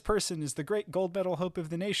about this person is the great gold medal hope of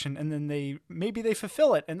the nation, and then maybe they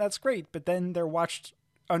fulfill it, and that's great, but then they're watched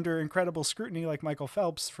under incredible scrutiny, like Michael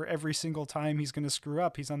Phelps, for every single time he's going to screw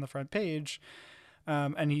up, he's on the front page.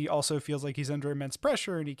 And he also feels like he's under immense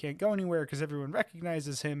pressure and he can't go anywhere because everyone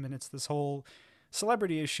recognizes him, and it's this whole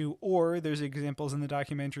celebrity issue. Or there's examples in the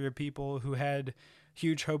documentary of people who had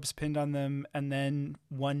huge hopes pinned on them and then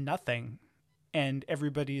won nothing. And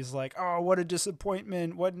everybody's like, oh, what a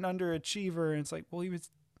disappointment. What an underachiever. And it's like, well, he was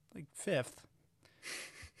like fifth.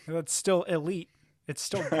 That's still elite. It's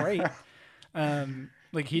still great.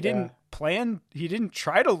 Like he didn't plan, he didn't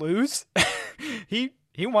try to lose. he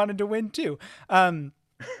wanted to win too. But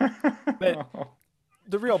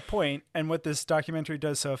the real point, and what this documentary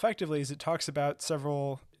does so effectively, is it talks about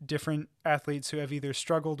several different athletes who have either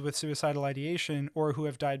struggled with suicidal ideation or who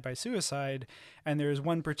have died by suicide. And there's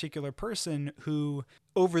one particular person who,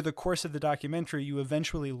 over the course of the documentary, you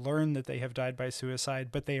eventually learn that they have died by suicide,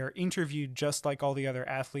 but they are interviewed just like all the other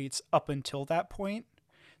athletes up until that point.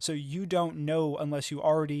 So you don't know, unless you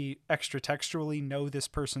already extra-textually know this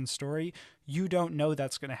person's story, you don't know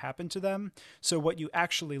that's going to happen to them. So what you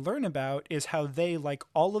actually learn about is how they, like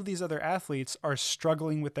all of these other athletes, are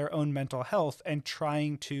struggling with their own mental health and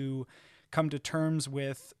trying to come to terms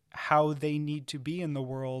with how they need to be in the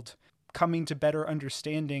world, coming to better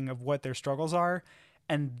understanding of what their struggles are.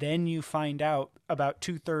 And then you find out about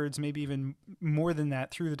 2/3, maybe even more than that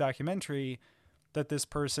through the documentary, that this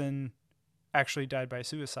person actually died by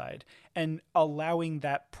suicide. And allowing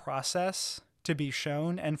that process to be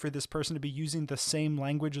shown, and for this person to be using the same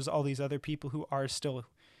language as all these other people who are still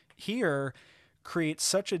here, creates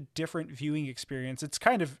such a different viewing experience. It's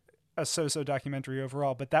kind of a so-so documentary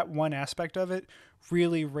overall, but that one aspect of it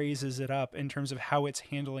really raises it up in terms of how it's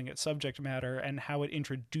handling its subject matter and how it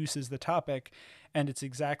introduces the topic. And it's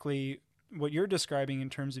exactly what you're describing in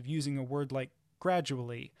terms of using a word like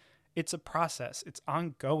gradually. It's a process. It's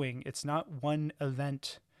ongoing. It's not one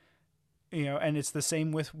event, and it's the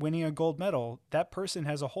same with winning a gold medal. That person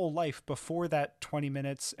has a whole life before that 20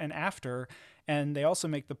 minutes and after. And they also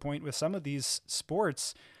make the point with some of these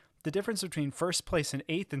sports, the difference between first place and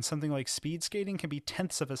eighth in something like speed skating can be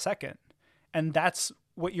tenths of a second. And that's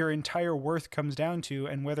what your entire worth comes down to,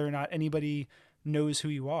 and whether or not anybody knows who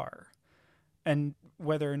you are, and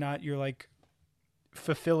whether or not you're like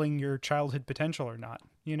fulfilling your childhood potential or not.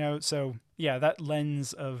 So yeah, that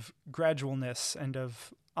lens of gradualness and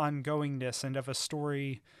of ongoingness and of a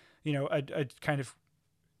story, a kind of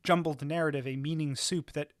jumbled narrative, a meaning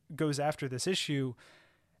soup that goes after this issue,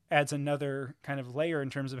 adds another kind of layer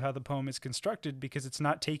in terms of how the poem is constructed, because it's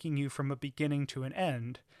not taking you from a beginning to an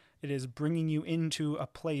end. It is bringing you into a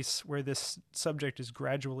place where this subject is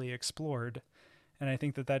gradually explored. And I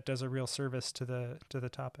think that does a real service to the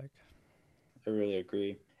topic. I really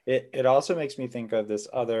agree. It also makes me think of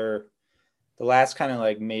the last kind of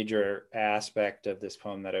like major aspect of this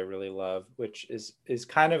poem that I really love, which is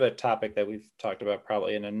kind of a topic that we've talked about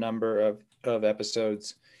probably in a number of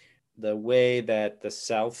episodes. The way that the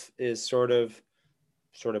self is sort of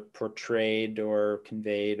portrayed or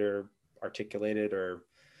conveyed or articulated, or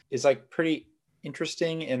is like pretty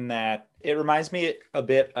interesting in that it reminds me a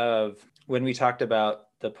bit of when we talked about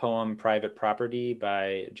the poem Private Property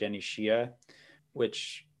by Jenny Shia,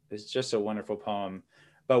 which is just a wonderful poem.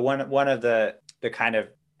 But one of the kind of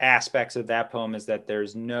aspects of that poem is that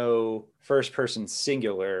there's no first person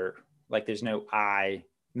singular, like there's no I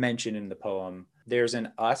mentioned in the poem. There's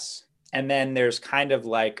an us. And then there's kind of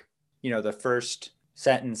like, the first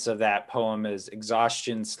sentence of that poem is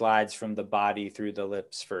exhaustion slides from the body through the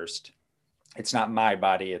lips first. It's not my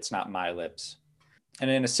body, it's not my lips. And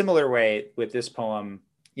in a similar way with this poem,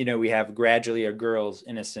 we have gradually a girl's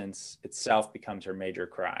innocence itself becomes her major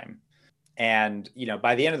crime. And,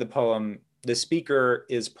 by the end of the poem, the speaker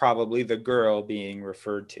is probably the girl being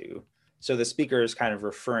referred to. So the speaker is kind of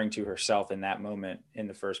referring to herself in that moment in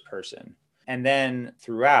the first person. And then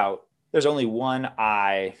throughout, there's only one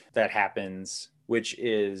I that happens, which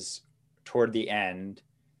is toward the end.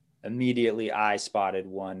 Immediately I spotted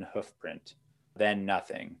one hoof print, then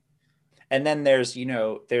nothing. And then there's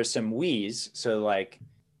some we's. So like,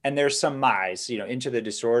 and there's some my's, into the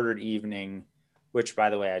disordered evening, which, by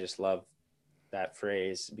the way, I just love that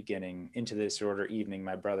phrase beginning, into the disordered evening,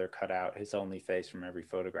 my brother cut out his only face from every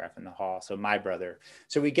photograph in the hall. So my brother.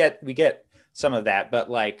 So we get some of that, but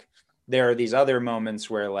like, there are these other moments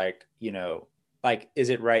where like, like, is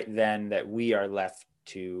it right then that we are left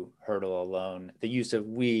to hurtle alone? The use of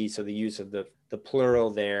we, so the use of the plural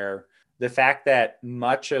there, the fact that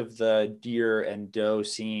much of the deer and doe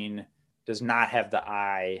scene does not have the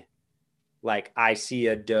I, like I see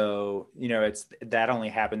a doe, it's that only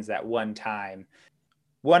happens that one time.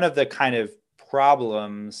 One of the kind of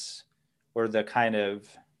problems or the kind of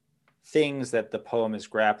things that the poem is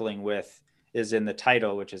grappling with is in the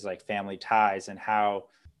title, which is like family ties, and how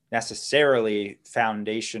necessarily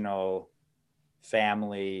foundational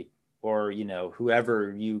family or,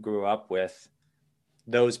 whoever you grew up with,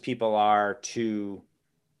 those people are to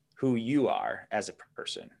who you are as a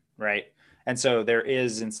person, right? And so there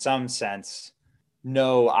is, in some sense,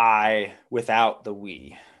 no I without the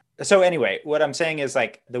we. So anyway, what I'm saying is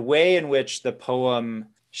like the way in which the poem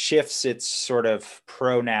shifts its sort of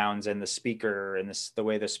pronouns and the speaker and the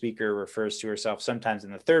way the speaker refers to herself, sometimes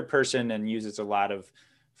in the third person and uses a lot of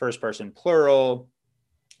first person plural,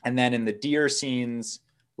 And then in the deer scenes,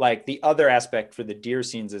 like the other aspect for the deer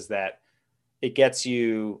scenes is that it gets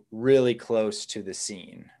you really close to the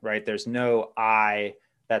scene, right? There's no eye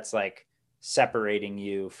that's like separating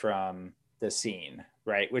you from the scene,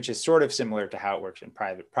 right? Which is sort of similar to how it works in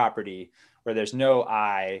private property, where there's no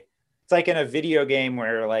eye. It's like in a video game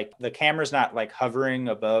where like the camera's not like hovering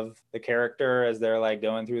above the character as they're like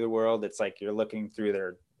going through the world. It's like you're looking through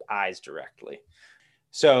their eyes directly.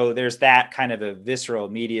 So there's that kind of a visceral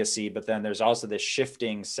immediacy, but then there's also this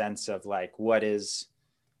shifting sense of like, what is,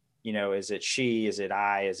 is it she, is it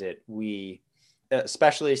I, is it we,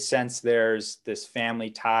 especially since there's this family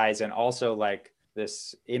ties and also like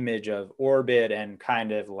this image of orbit and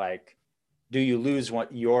kind of like, do you lose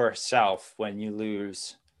yourself when you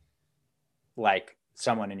lose like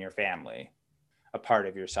someone in your family, a part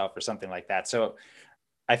of yourself or something like that. So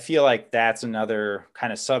I feel like that's another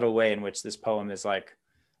kind of subtle way in which this poem is like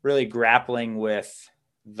really grappling with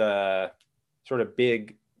the sort of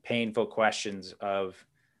big, painful questions of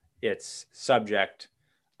its subject,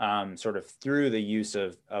 sort of through the use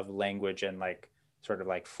of language and like sort of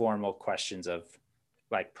like formal questions of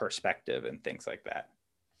like perspective and things like that.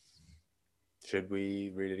 Should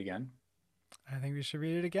we read it again? I think we should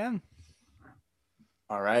read it again.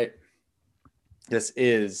 All right. This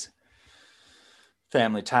is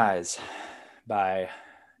Family Ties by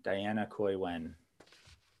Diana Coy Wen.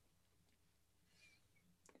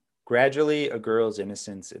 Gradually, a girl's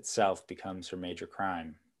innocence itself becomes her major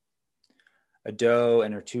crime. A doe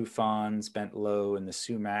and her 2 fawns bent low in the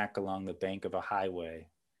sumac along the bank of a highway,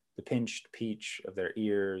 the pinched peach of their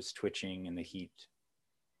ears twitching in the heat.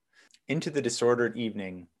 Into the disordered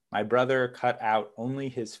evening, my brother cut out only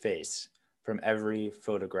his face from every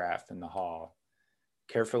photograph in the hall,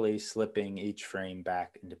 carefully slipping each frame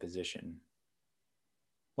back into position.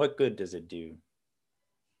 What good does it do?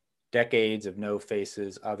 Decades of no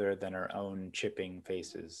faces other than our own chipping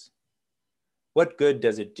faces. What good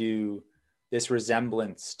does it do, this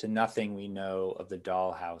resemblance to nothing we know of the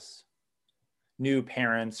dollhouse? New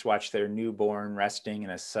parents watch their newborn resting in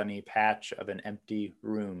a sunny patch of an empty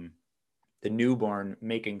room, the newborn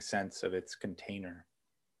making sense of its container.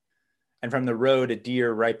 And from the road, a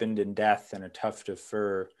deer ripened in death and a tuft of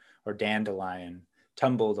fur or dandelion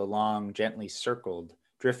tumbled along, gently circled,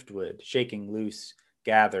 driftwood, shaking loose,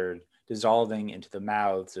 gathered, dissolving into the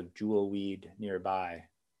mouths of jewelweed nearby.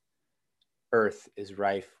 Earth is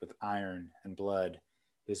rife with iron, and blood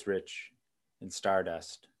is rich in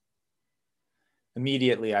stardust.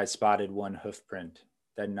 Immediately I spotted one hoofprint,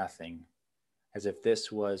 then nothing, as if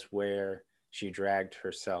this was where she dragged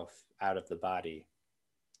herself out of the body.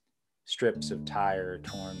 Strips of tire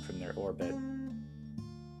torn from their orbit.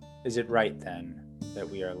 Is it right, then, that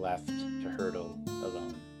we are left to hurtle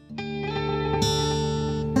alone?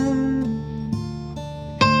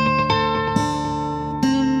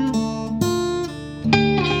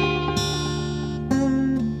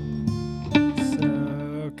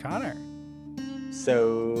 So, Connor.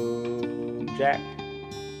 So, Jack.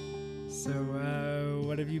 So,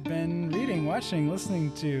 what have you been reading, watching,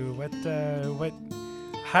 listening to? What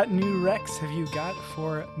hot new recs have you got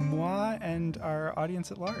for moi and our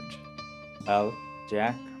audience at large? Well,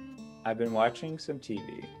 Jack, I've been watching some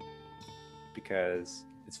TV because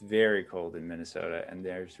it's very cold in Minnesota and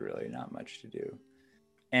there's really not much to do.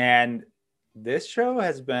 And this show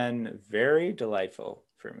has been very delightful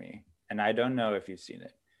for me. And I don't know if you've seen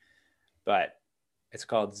it, but it's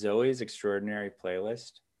called Zoe's Extraordinary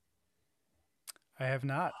Playlist. I have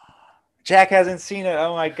not. Jack hasn't seen it.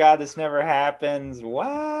 Oh my God, this never happens.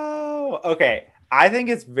 Wow. Okay. I think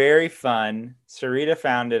it's very fun. Sarita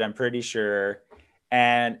found it, I'm pretty sure.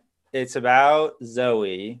 And it's about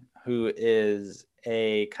Zoe, who is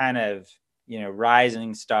a kind of,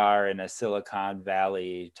 rising star in a Silicon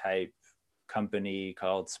Valley type company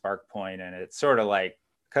called SparkPoint. And it's sort of like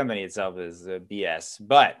company itself is a BS,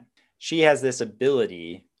 but she has this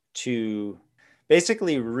ability to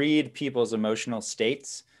basically read people's emotional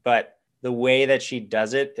states, but the way that she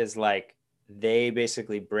does it is like they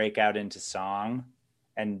basically break out into song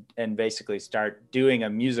and basically start doing a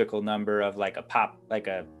musical number of like a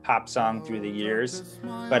pop song through the years,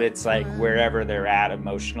 but it's like wherever they're at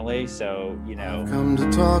emotionally. So, come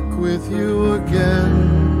to talk with you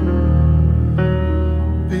again.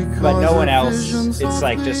 But no one else, it's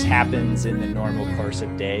like just happens in the normal course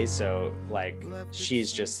of days. So like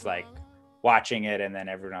she's just like watching it and then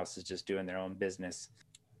everyone else is just doing their own business.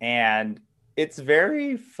 And it's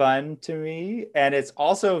very fun to me. And it's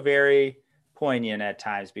also very poignant at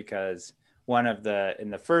times because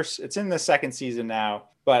it's in the second season now,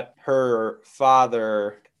 but her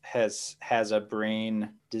father has a brain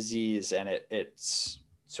disease and it's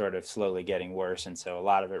sort of slowly getting worse. And so a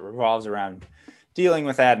lot of it revolves around dealing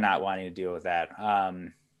with that, not wanting to deal with that.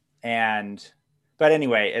 But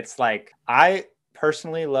anyway, it's like, I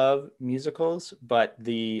personally love musicals, but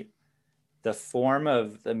the form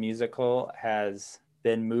of the musical has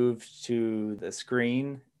been moved to the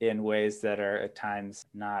screen in ways that are at times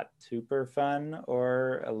not super fun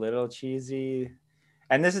or a little cheesy.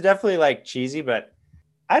 And this is definitely like cheesy, but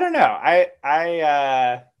I don't know.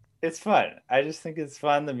 It's fun. I just think it's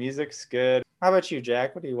fun. The music's good. How about you,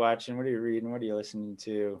 Jack? What are you watching? What are you reading? What are you listening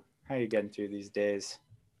to? How are you getting through these days?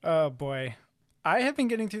 Oh boy. I have been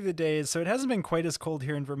getting through the days, so it hasn't been quite as cold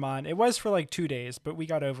here in Vermont. It was for like 2 days, but we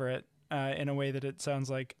got over it in a way that it sounds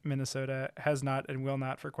like Minnesota has not and will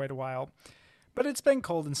not for quite a while. But it's been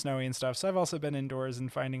cold and snowy and stuff, so I've also been indoors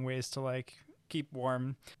and finding ways to like keep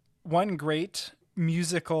warm. One great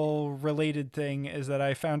musical related thing is that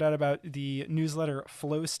I found out about the newsletter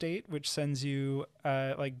Flow State, which sends you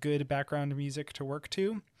like good background music to work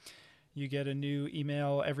to. You get a new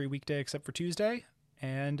email every weekday except for Tuesday,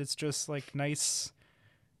 and it's just like nice,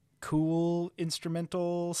 cool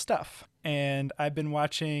instrumental stuff. And I've been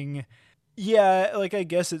watching, yeah, like I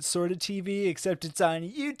guess it's sort of TV, except it's on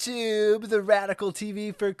YouTube, the radical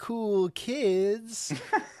TV for cool kids.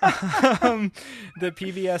 The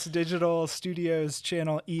PBS Digital Studios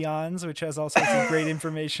channel Eons, which has all sorts of great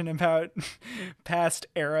information about past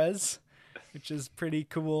eras, which is pretty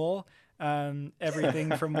cool.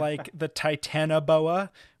 Everything from like the Titanoboa,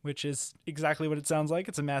 which is exactly what it sounds like.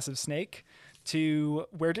 It's a massive snake, to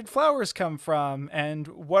where did flowers come from and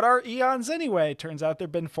what are eons anyway? Turns out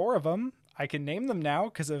there've been 4 of them. I can name them now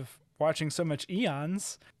because of watching so much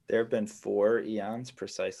Eons. There have been 4 eons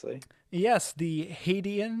precisely. Yes, the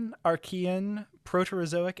Hadean, Archean,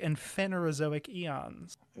 Proterozoic, and Phanerozoic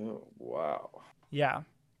eons. Oh, wow. Yeah.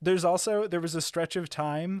 There was a stretch of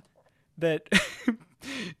time that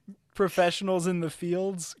professionals in the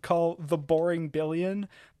fields call the boring billion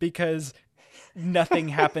because nothing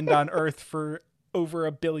happened on Earth for over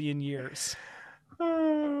 1 billion years.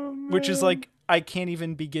 Oh, which is like, I can't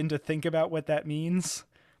even begin to think about what that means,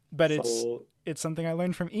 but it's something I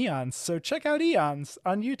learned from Eons. So check out Eons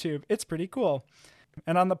on YouTube. It's pretty cool.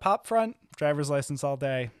 And on the pop front, Driver's License All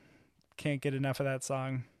Day. Can't get enough of that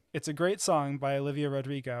song. It's a great song by Olivia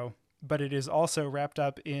Rodrigo, but it is also wrapped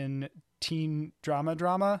up in teen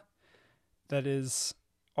drama that is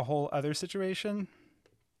a whole other situation.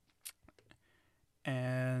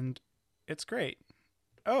 And it's great.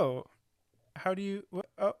 Oh, how do you...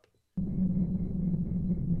 Oh.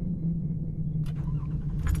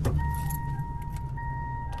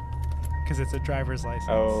 Because it's a driver's license.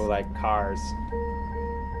 Oh, like cars.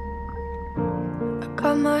 I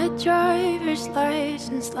got my driver's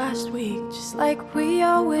license last week, just like we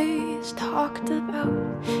always talked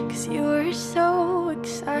about. Cause you were so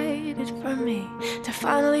excited for me to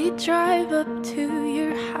finally drive up to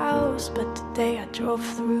your house. But today I drove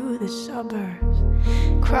through the suburbs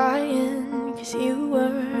crying cause you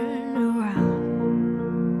weren't around.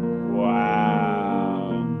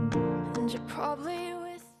 Wow. And you're probably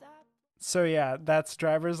with that. So yeah, that's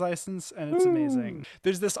Driver's License, and it's amazing.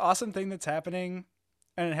 There's this awesome thing that's happening,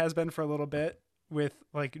 and it has been for a little bit, with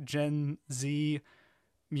like Gen Z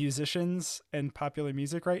musicians and popular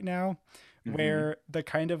music right now, where the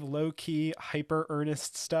kind of low-key,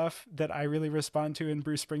 hyper-earnest stuff that I really respond to in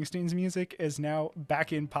Bruce Springsteen's music is now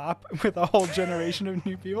back in pop with a whole generation of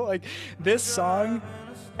new people. Like this song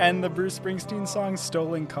and the Bruce Springsteen song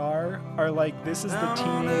Stolen Car are like, this is the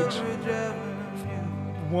teenage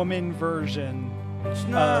woman version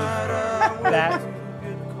of that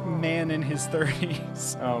man in his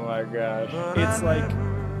 30s. Oh my gosh. It's like,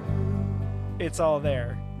 it's all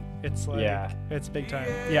there. It's like, Yeah. It's big time.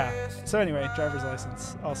 Yeah. So anyway, Driver's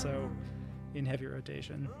License, also in heavy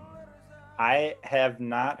rotation. I have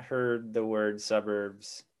not heard the word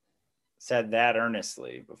suburbs said that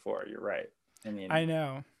earnestly before. You're right. I mean, I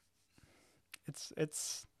know.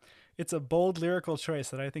 It's a bold lyrical choice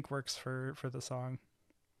that I think works for the song.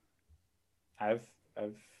 I've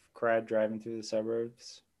cried driving through the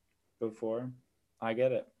suburbs before. I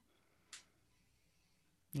get it.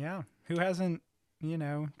 Yeah. Who hasn't,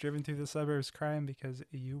 driven through the suburbs crying because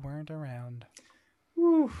you weren't around?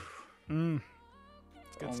 Whew.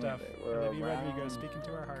 It's good Only stuff. they were Olivia Rodrigo around. speaking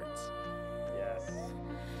to our hearts. Yes.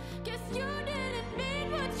 Guess you didn't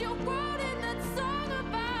mean what you wrote in that song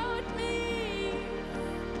about me.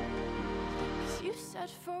 'Cause you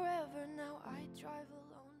said forever, now I drive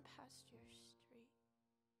alone past your